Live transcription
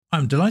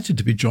I'm delighted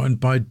to be joined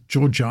by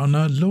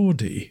Georgiana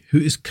Laudi, who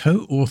is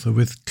co-author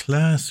with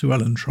Claire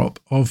Suellentrop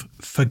of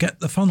Forget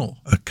the Funnel,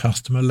 a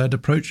customer-led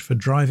approach for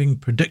driving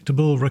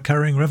predictable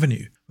recurring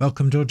revenue.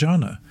 Welcome,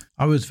 Georgiana.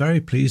 I was very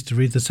pleased to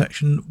read the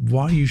section,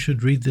 Why You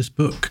Should Read This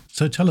Book.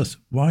 So tell us,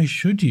 why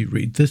should you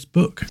read this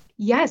book?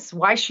 Yes,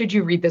 why should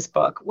you read this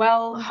book?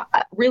 Well,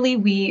 really,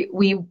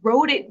 we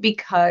wrote it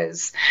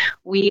because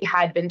we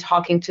had been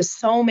talking to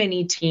so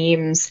many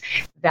teams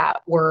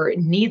that were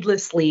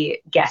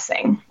needlessly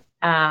guessing.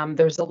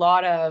 There's a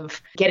lot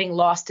of getting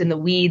lost in the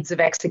weeds of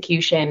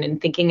execution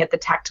and thinking at the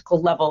tactical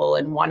level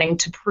and wanting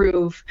to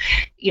prove,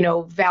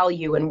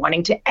 value and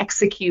wanting to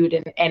execute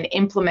and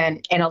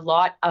implement. And a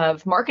lot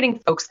of marketing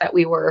folks that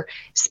we were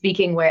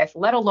speaking with,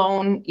 let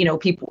alone,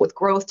 people with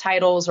growth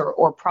titles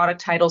or product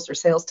titles or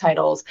sales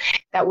titles,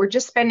 that were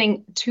just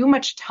spending too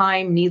much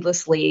time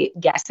needlessly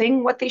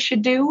guessing what they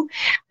should do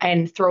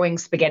and throwing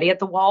spaghetti at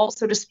the wall,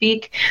 so to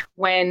speak,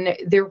 when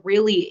there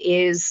really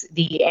is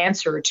the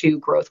answer to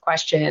growth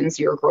questions,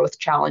 your growth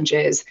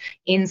challenges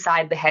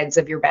inside the heads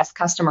of your best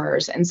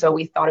customers. And so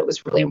we thought it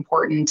was really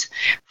important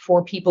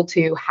for people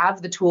to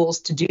have the tools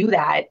to do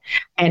that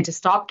and to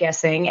stop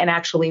guessing and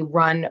actually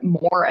run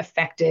more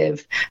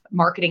effective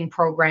marketing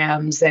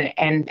programs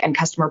and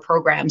customer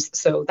programs.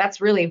 So that's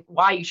really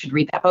why you should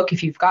read that book.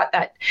 If you've got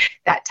that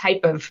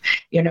type of,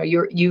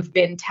 you've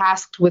been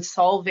tasked with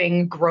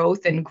solving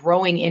growth and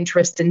growing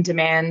interest and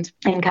demand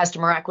in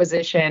customer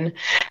acquisition,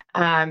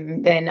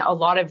 then a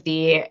lot of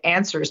the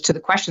answers to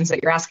the questions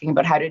that you're asking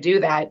about how to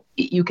do that,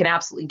 you can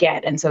absolutely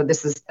get. And so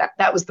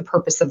that was the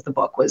purpose of the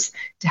book, was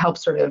to help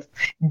sort of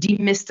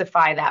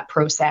demystify that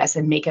process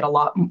and make it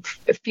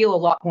feel a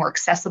lot more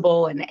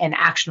accessible and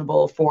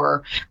actionable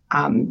for,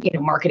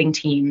 marketing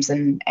teams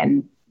and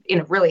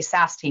really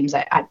SaaS teams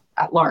at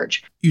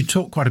large. You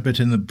talk quite a bit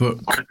in the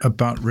book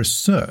about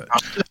research.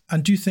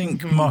 And do you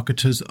think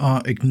marketers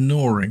are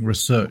ignoring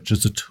research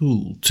as a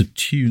tool to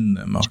tune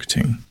their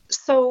marketing?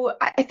 So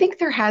I think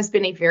there has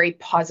been a very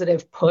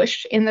positive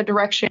push in the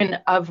direction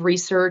of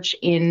research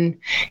in,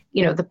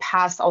 the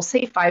past, I'll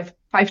say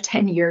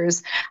 5-10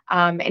 years.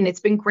 And it's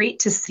been great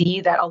to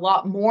see that a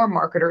lot more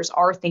marketers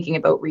are thinking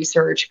about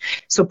research.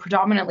 So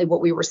predominantly what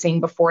we were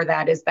seeing before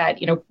that is that,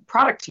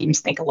 product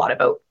teams think a lot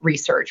about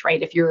research,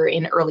 right? If you're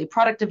in early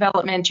product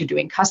development, you're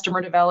doing customer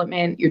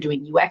development, you're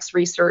doing UX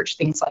research,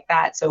 things like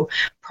that. So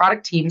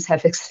product teams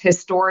have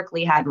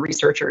historically had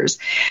researchers,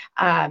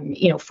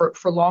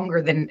 for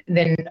longer than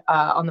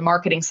on the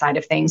marketing side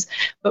of things.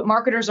 But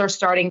marketers are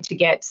starting to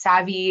get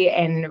savvy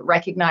and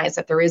recognize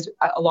that there is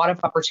a lot of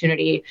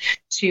opportunity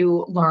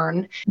to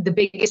learn. The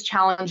biggest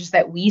challenge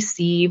that we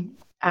see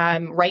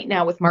right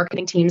now with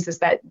marketing teams is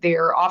that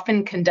they're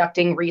often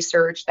conducting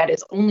research that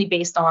is only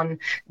based on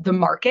the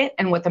market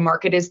and what the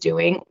market is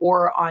doing,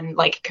 or on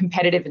like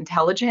competitive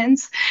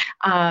intelligence.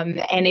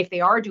 And if they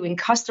are doing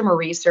customer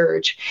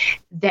research,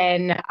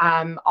 then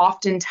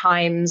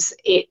oftentimes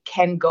it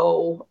can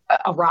go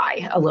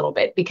awry a little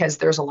bit because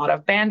there's a lot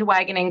of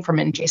bandwagoning from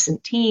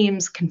adjacent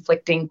teams,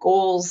 conflicting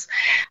goals,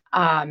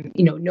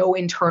 no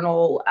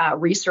internal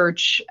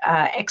research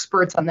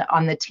experts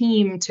on the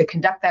team to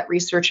conduct that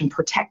research and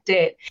protect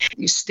it.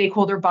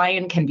 Stakeholder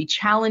buy-in can be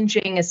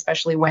challenging,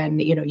 especially when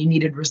you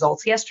needed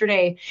results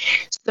yesterday.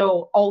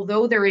 So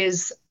although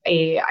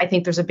I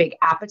think there's a big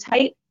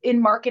appetite in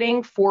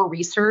marketing for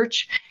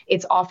research,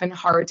 it's often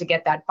hard to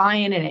get that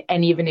buy-in.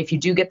 And even if you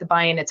do get the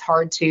buy-in, it's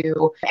hard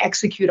to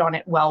execute on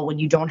it well when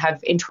you don't have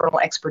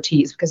internal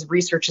expertise, because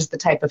research is the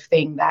type of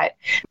thing that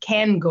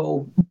can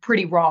go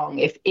pretty wrong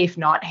if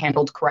not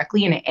handled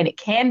correctly. And it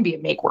can be a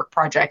make-work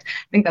project.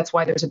 I think that's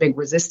why there's a big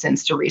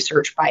resistance to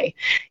research by,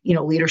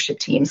 leadership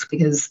teams,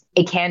 because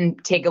it can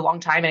take a long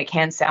time and it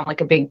can sound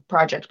like a big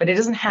project, but it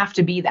doesn't have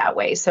to be that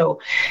way. So,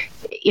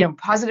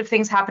 positive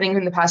things happening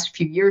in the past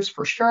few years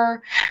for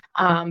sure.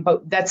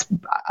 But that's,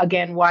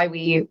 again, why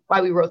we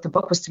wrote the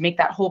book, was to make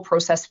that whole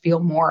process feel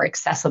more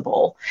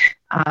accessible.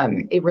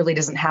 It really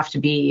doesn't have to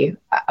be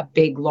a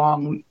big,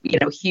 long,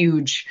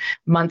 huge,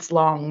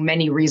 months-long,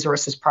 many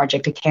resources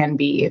project. It can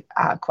be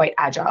quite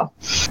agile.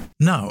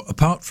 Now,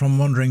 apart from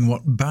wondering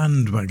what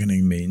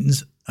bandwagoning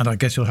means, and I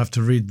guess you'll have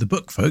to read the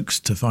book, folks,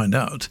 to find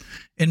out,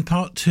 in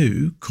part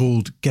 2,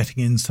 called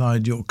Getting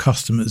Inside Your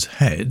Customer's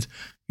Head,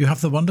 you have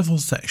the wonderful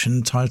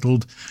section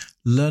titled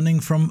Learning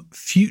from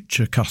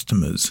Future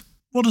Customers.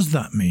 What does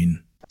that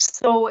mean?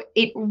 So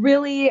it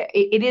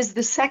is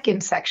the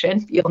second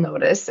section, you'll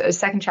notice, a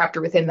second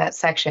chapter within that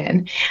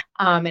section.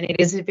 And it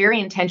is very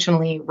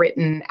intentionally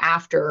written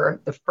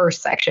after the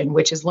first section,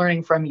 which is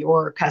learning from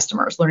your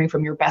customers, learning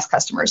from your best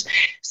customers.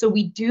 So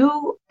we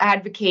do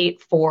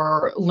advocate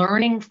for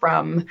learning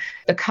from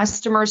the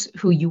customers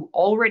who you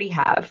already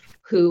have,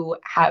 who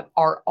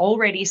are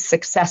already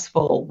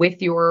successful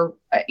with your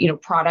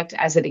product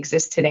as it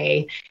exists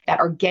today, that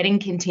are getting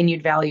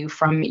continued value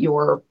from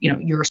your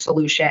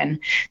solution.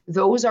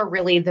 Those are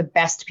really the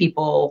best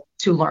people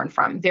to learn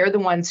from. They're the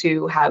ones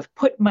who have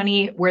put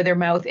money where their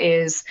mouth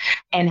is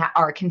and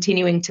are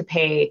continuing to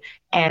pay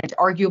and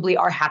arguably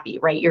are happy,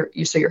 right?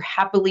 So your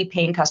happily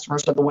paying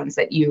customers are the ones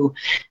that you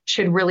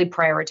should really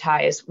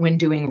prioritize when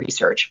doing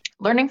research.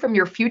 Learning from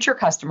your future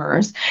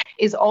customers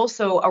is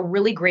also a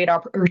really great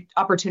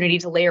opportunity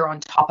to layer on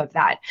top of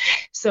that.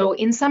 So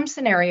in some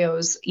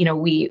scenarios,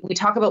 we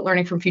talk about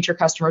learning from future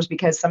customers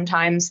because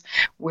sometimes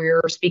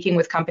we're speaking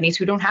with companies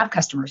who don't have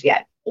customers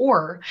yet,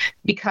 or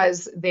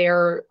because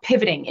they're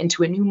pivoting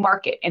into a new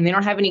market and they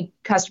don't have any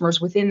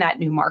customers within that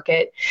new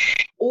market,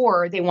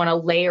 or they want to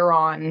layer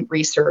on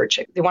research.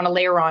 They want to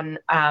layer on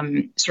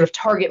sort of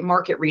target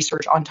market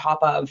research on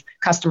top of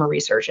customer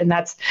research. And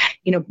that's,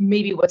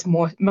 maybe what's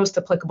most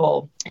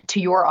applicable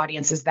to your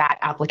audience is that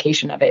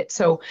application of it.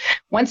 So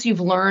once you've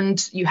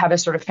learned, you have a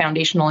sort of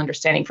foundational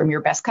understanding from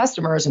your best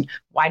customers and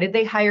why did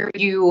they hire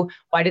you?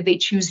 Why did they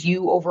choose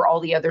you over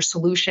all the other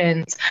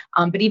solutions?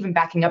 But even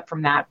backing up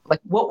from that, like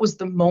what was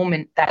the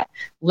moment that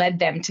led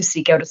them to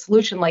seek out a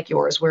solution like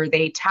yours? Were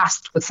they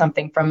tasked with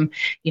something from,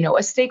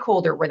 a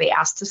stakeholder? Were they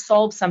asked to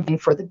solve something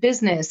for the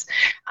business?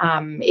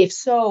 If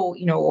so,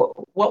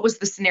 what was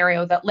the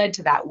scenario that led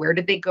to that? Where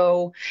did they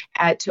go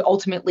to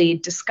ultimately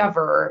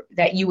discover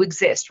that you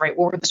exist, right?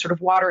 What were the sort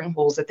of watering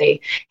holes that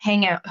they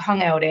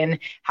hung out in?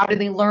 How did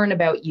they learn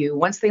about you?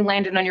 Once they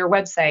landed on your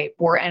website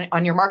or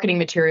on your marketing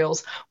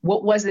materials,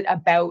 what was it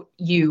about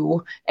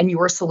you and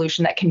your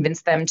solution that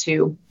convinced them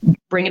to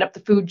bring it up the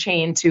food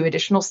chain to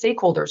additional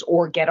stakeholders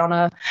or get on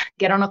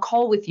a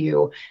call with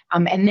you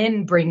and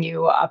then bring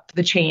you up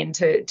the chain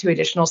to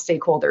additional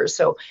stakeholders?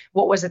 So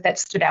what was it that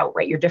stood out,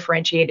 right? Your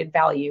differentiated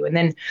value. And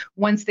then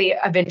once that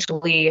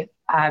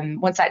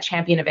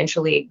champion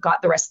eventually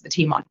got the rest of the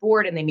team on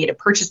board and they made a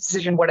purchase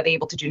decision, what are they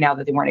able to do now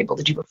that they weren't able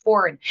to do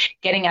before, and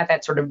getting at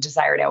that sort of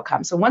desired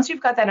outcome. So once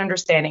you've got that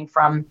understanding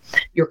from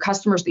your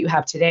customers that you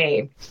have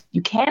today,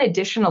 you can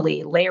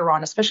additionally layer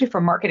on, especially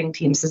for marketing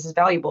teams, this is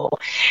valuable,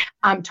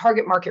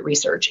 target market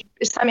research.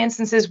 In some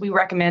instances, we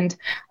recommend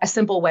a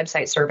simple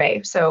website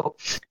survey. So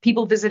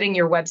people visiting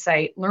your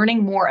website,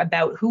 learning more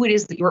about who it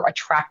is that you're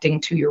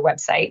attracting to your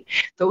website,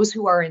 those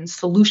who are in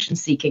solution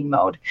seeking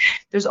mode.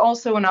 There's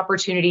also an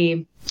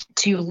opportunity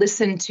to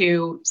listen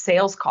to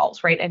sales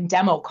calls, right, and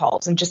demo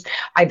calls, and just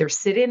either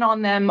sit in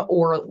on them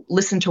or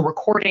listen to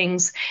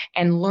recordings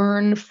and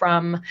learn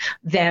from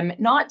them,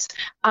 not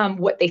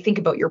what they think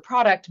about your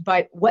product,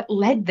 but what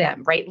led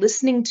them, right?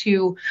 Listening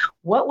to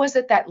what was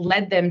it that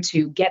led them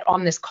to get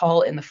on this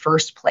call in the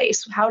first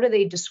place? How do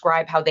they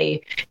describe how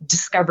they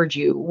discovered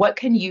you? What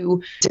can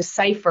you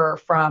decipher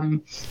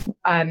from,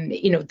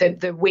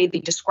 the way they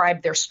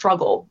describe their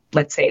struggle,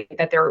 let's say,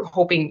 that they're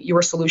hoping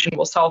your solution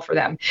will solve for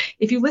them?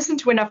 If you listen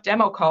to enough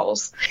demo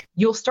calls,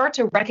 you'll start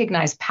to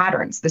recognize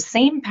patterns. The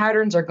same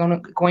patterns are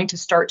going to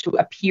start to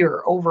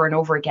appear over and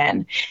over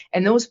again.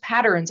 And those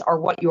patterns are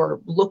what you're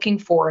looking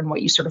for and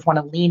what you sort of want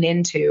to lean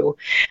into,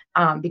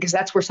 because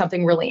that's where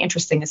something really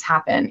interesting is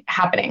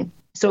happening.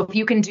 So if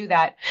you can do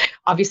that,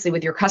 obviously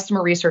with your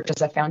customer research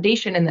as a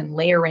foundation, and then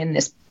layer in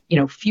this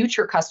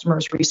future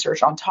customers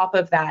research on top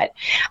of that,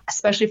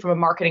 especially from a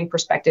marketing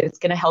perspective, it's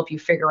going to help you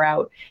figure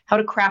out how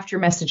to craft your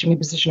messaging and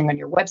positioning on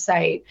your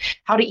website,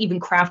 how to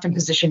even craft and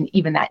position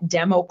even that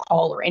demo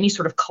call or any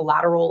sort of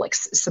collateral, like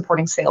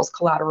supporting sales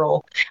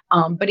collateral.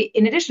 But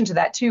in addition to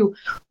that too,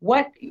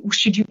 what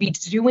should you be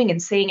doing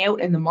and saying out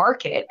in the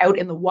market, out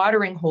in the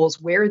watering holes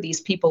where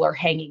these people are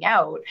hanging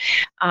out?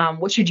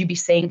 What should you be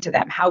saying to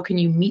them? How can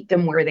you meet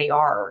them where they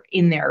are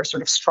in their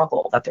sort of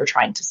struggle that they're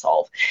trying to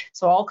solve?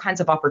 So all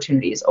kinds of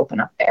opportunities open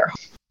up there.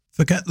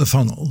 Forget the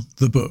Funnel,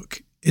 the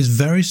book, is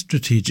very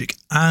strategic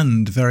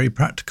and very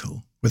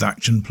practical, with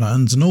action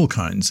plans and all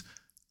kinds.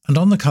 And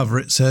on the cover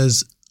it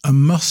says, a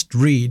must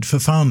read for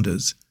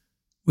founders.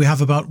 We have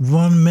about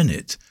 1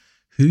 minute.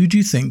 Who do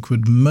you think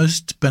would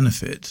most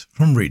benefit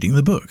from reading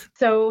the book?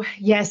 So,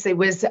 yes, it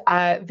was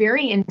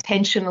very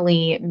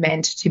intentionally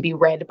meant to be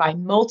read by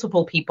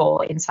multiple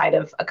people inside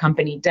of a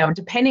company,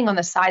 depending on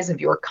the size of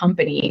your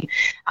company.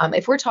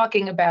 If we're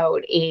talking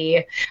about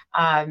a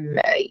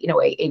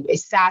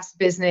SaaS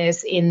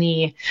business in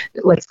the,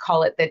 let's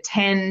call it the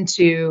 10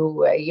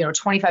 to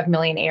 25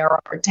 million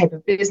ARR type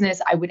of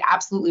business, I would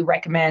absolutely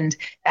recommend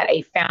that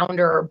a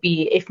founder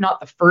be, if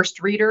not the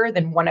first reader,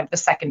 then one of the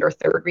second or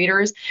third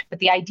readers. But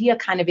the idea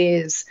kind of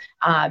is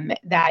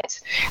that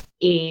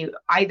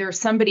either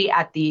somebody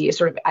at the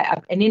sort of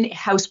an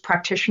in-house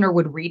practitioner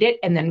would read it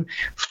and then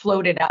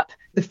float it up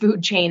the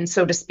food chain,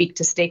 so to speak,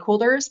 to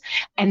stakeholders.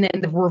 And then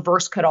the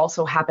reverse could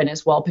also happen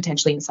as well,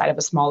 potentially inside of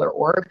a smaller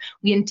org.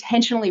 We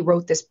intentionally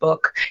wrote this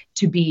book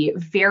to be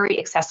very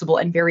accessible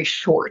and very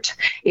short.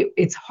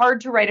 It's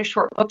hard to write a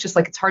short book, just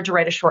like it's hard to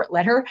write a short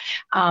letter,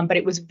 but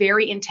it was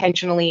very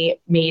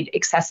intentionally made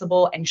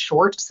accessible and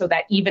short so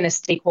that even a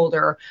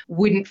stakeholder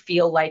wouldn't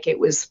feel like it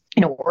was,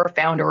 or a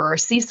founder or a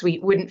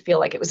C-suite wouldn't feel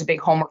like it was a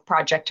big homework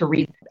project to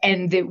read.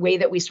 And the way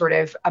that we sort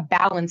of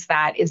balance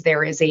that is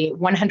there is a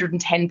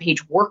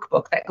 110-page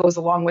workbook that goes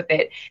along with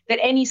it that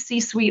any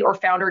C-suite or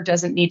founder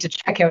doesn't need to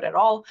check out at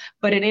all,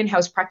 but an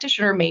in-house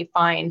practitioner may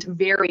find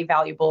very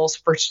valuable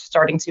for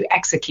starting to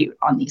execute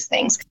on these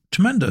things.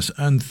 Tremendous.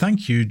 And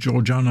thank you,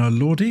 Georgiana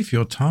Laudi, for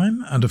your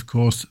time. And of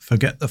course,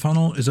 Forget the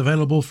Funnel is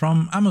available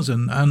from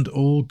Amazon and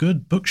all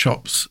good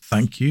bookshops.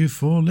 Thank you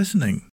for listening.